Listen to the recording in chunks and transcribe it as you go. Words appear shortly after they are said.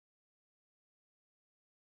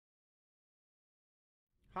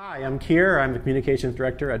Hi, I'm Keir. I'm the Communications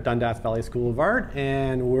Director at Dundas Valley School of Art,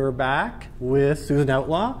 and we're back with Susan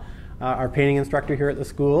Outlaw, our painting instructor here at the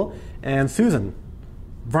school. And Susan,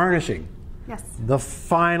 varnishing. Yes. The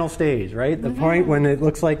final stage, right? The point when it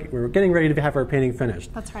looks like we're getting ready to have our painting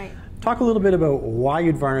finished. That's right. Talk a little bit about why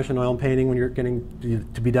you'd varnish an oil painting when you're getting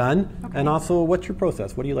to be done, and also what's your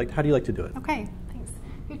process? What do you like? How do you like to do it? Okay, thanks.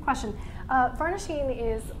 Good question. Varnishing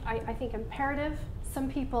is, I think, imperative. Some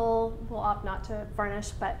people will opt not to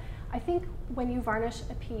varnish, but I think when you varnish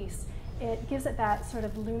a piece, it gives it that sort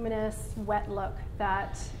of luminous, wet look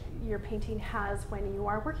that your painting has when you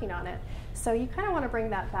are working on it. So you kind of want to bring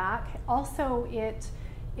that back. Also, it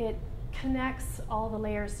connects all the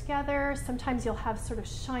layers together. Sometimes you'll have sort of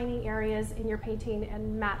shiny areas in your painting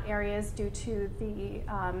and matte areas due to the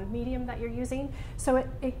medium that you're using. So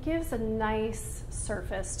it gives a nice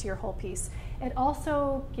surface to your whole piece. It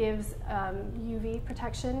also gives UV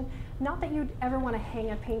protection. Not that you'd ever want to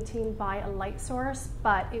hang a painting by a light source,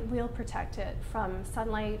 but it will protect it from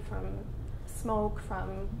sunlight, from smoke, from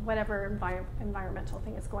whatever environmental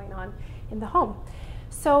thing is going on in the home.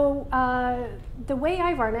 So the way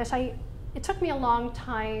I varnish, it took me a long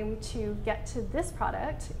time to get to this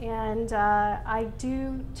product, and I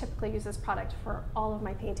do typically use this product for all of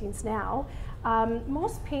my paintings now.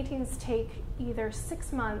 Most paintings take either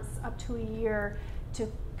 6 months up to a year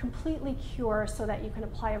to completely cure so that you can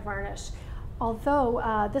apply a varnish.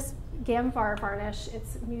 Although this GAMVAR varnish,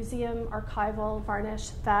 it's museum archival varnish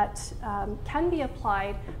that can be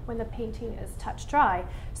applied when the painting is touch dry.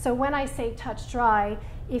 So when I say touch dry,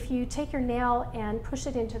 if you take your nail and push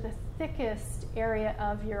it into the thickest area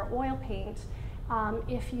of your oil paint,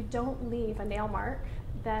 if you don't leave a nail mark,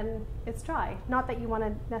 then it's dry. Not that you want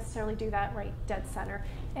to necessarily do that right dead center.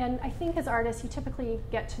 And I think as artists, you typically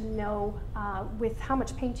get to know with how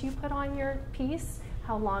much paint you put on your piece,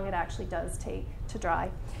 how long it actually does take to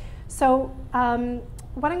dry. So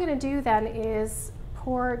what I'm going to do then is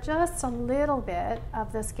pour just a little bit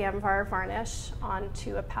of this GAMVAR varnish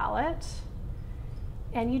onto a palette.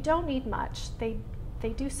 And you don't need much. They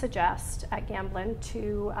do suggest at Gamblin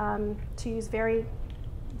to use very,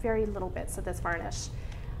 very little bits of this varnish.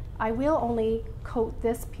 I will only coat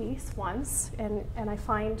this piece once, and I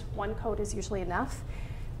find one coat is usually enough.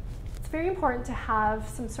 It's very important to have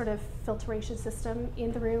some sort of filtration system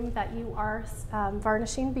in the room that you are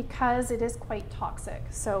varnishing because it is quite toxic.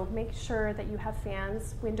 So make sure that you have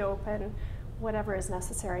fans, window open, whatever is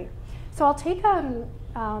necessary. So I'll take an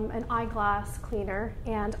eyeglass cleaner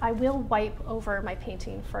and I will wipe over my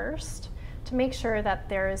painting first to make sure that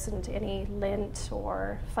there isn't any lint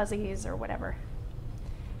or fuzzies or whatever.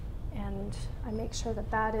 And I make sure that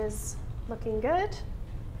that is looking good.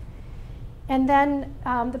 And then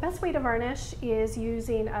the best way to varnish is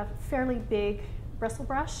using a fairly big bristle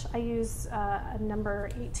brush. I use a number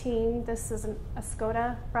 18. This is a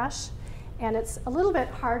Skoda brush. And it's a little bit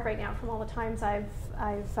hard right now from all the times I've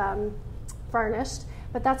varnished,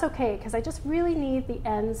 but that's okay because I just really need the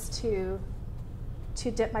ends to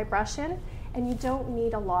dip my brush in, and you don't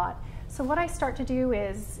need a lot. So what I start to do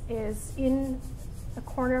is in the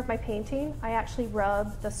corner of my painting, I actually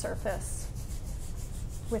rub the surface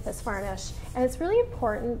with this varnish. And it's really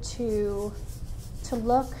important to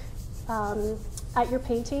look at your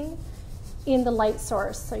painting in the light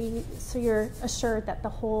source, so you're assured that the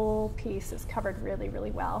whole piece is covered really, really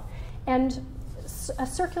well. And a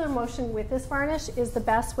circular motion with this varnish is the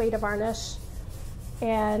best way to varnish,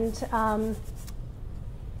 and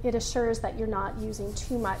it assures that you're not using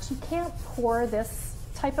too much. You can't pour this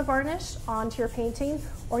type of varnish onto your painting,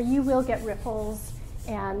 or you will get ripples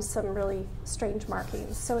and some really strange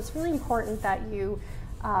markings. So it's really important that you,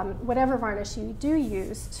 whatever varnish you do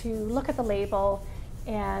use, to look at the label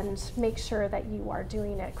and make sure that you are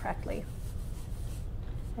doing it correctly.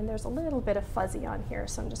 And there's a little bit of fuzzy on here,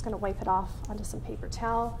 so I'm just going to wipe it off onto some paper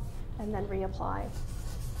towel and then reapply.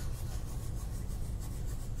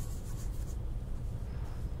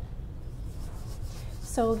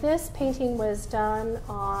 So this painting was done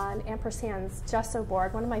on Ampersand's gesso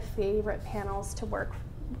board, one of my favorite panels to work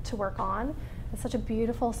on. It's such a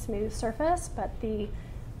beautiful, smooth surface, but the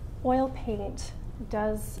oil paint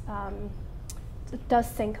does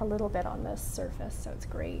sink a little bit on this surface, so it's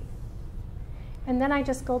great. And then I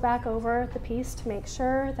just go back over the piece to make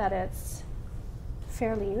sure that it's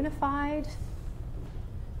fairly unified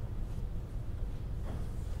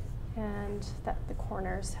and that the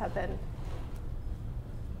corners have been.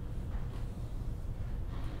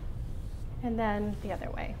 And then the other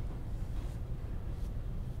way.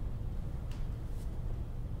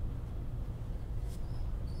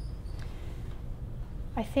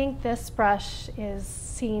 I think this brush is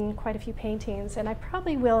seen quite a few paintings, and I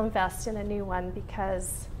probably will invest in a new one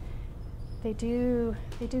because they do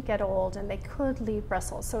get old and they could leave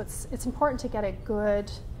bristles. So it's important to get a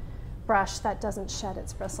good brush that doesn't shed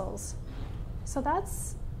its bristles. So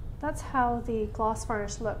that's how the gloss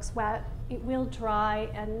varnish looks wet. It will dry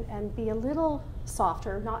and be a little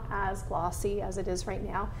softer, not as glossy as it is right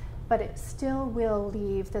now, but it still will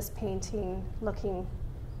leave this painting looking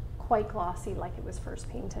quite glossy like it was first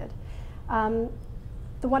painted.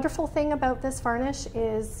 The wonderful thing about this varnish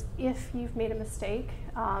is if you've made a mistake,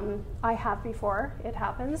 I have before, it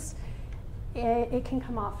happens, it can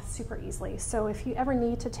come off super easily. So if you ever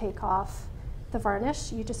need to take off the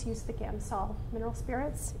varnish, you just use the Gamsol mineral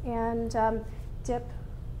spirits and dip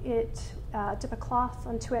a cloth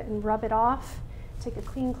onto it and rub it off. Take a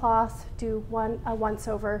clean cloth, do a once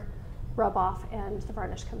over, rub off, and the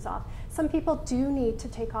varnish comes off. Some people do need to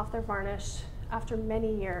take off their varnish after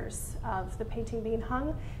many years of the painting being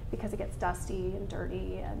hung because it gets dusty and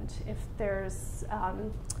dirty, and if there's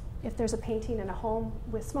a painting in a home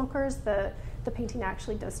with smokers, the painting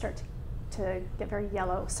actually does start to get very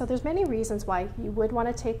yellow. So there's many reasons why you would want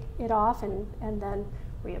to take it off and then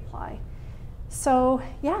reapply. So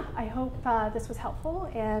yeah, I hope this was helpful,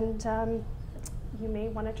 and you may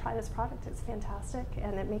want to try this product. It's fantastic,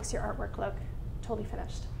 and it makes your artwork look totally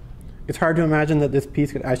finished. It's hard to imagine that this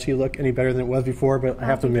piece could actually look any better than it was before, but I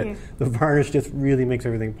have to admit, the varnish just really makes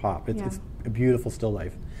everything pop. It's a beautiful still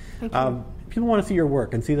life. Thank you. People want to see your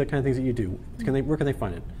work and see the kind of things that you do. Where can they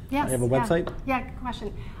find it? Yes. You have a website? Yeah, good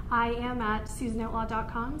question. I am at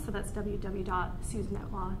susanoutlaw.com, so that's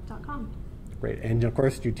www.susanoutlaw.com. Great. And of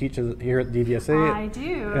course, you teach here at DVSA. I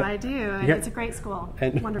do. And it's a great school.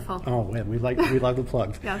 Wonderful. Oh, man, we love the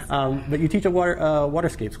plugs. Yes. But you teach a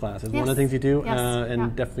waterscapes class. It's one of the things you do, Yes.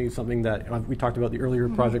 and definitely something that we talked about the earlier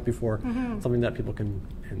project before, something that people can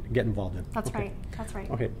get involved in. That's right. That's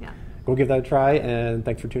right. Okay. Yeah. Go give that a try, and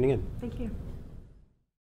thanks for tuning in. Thank you.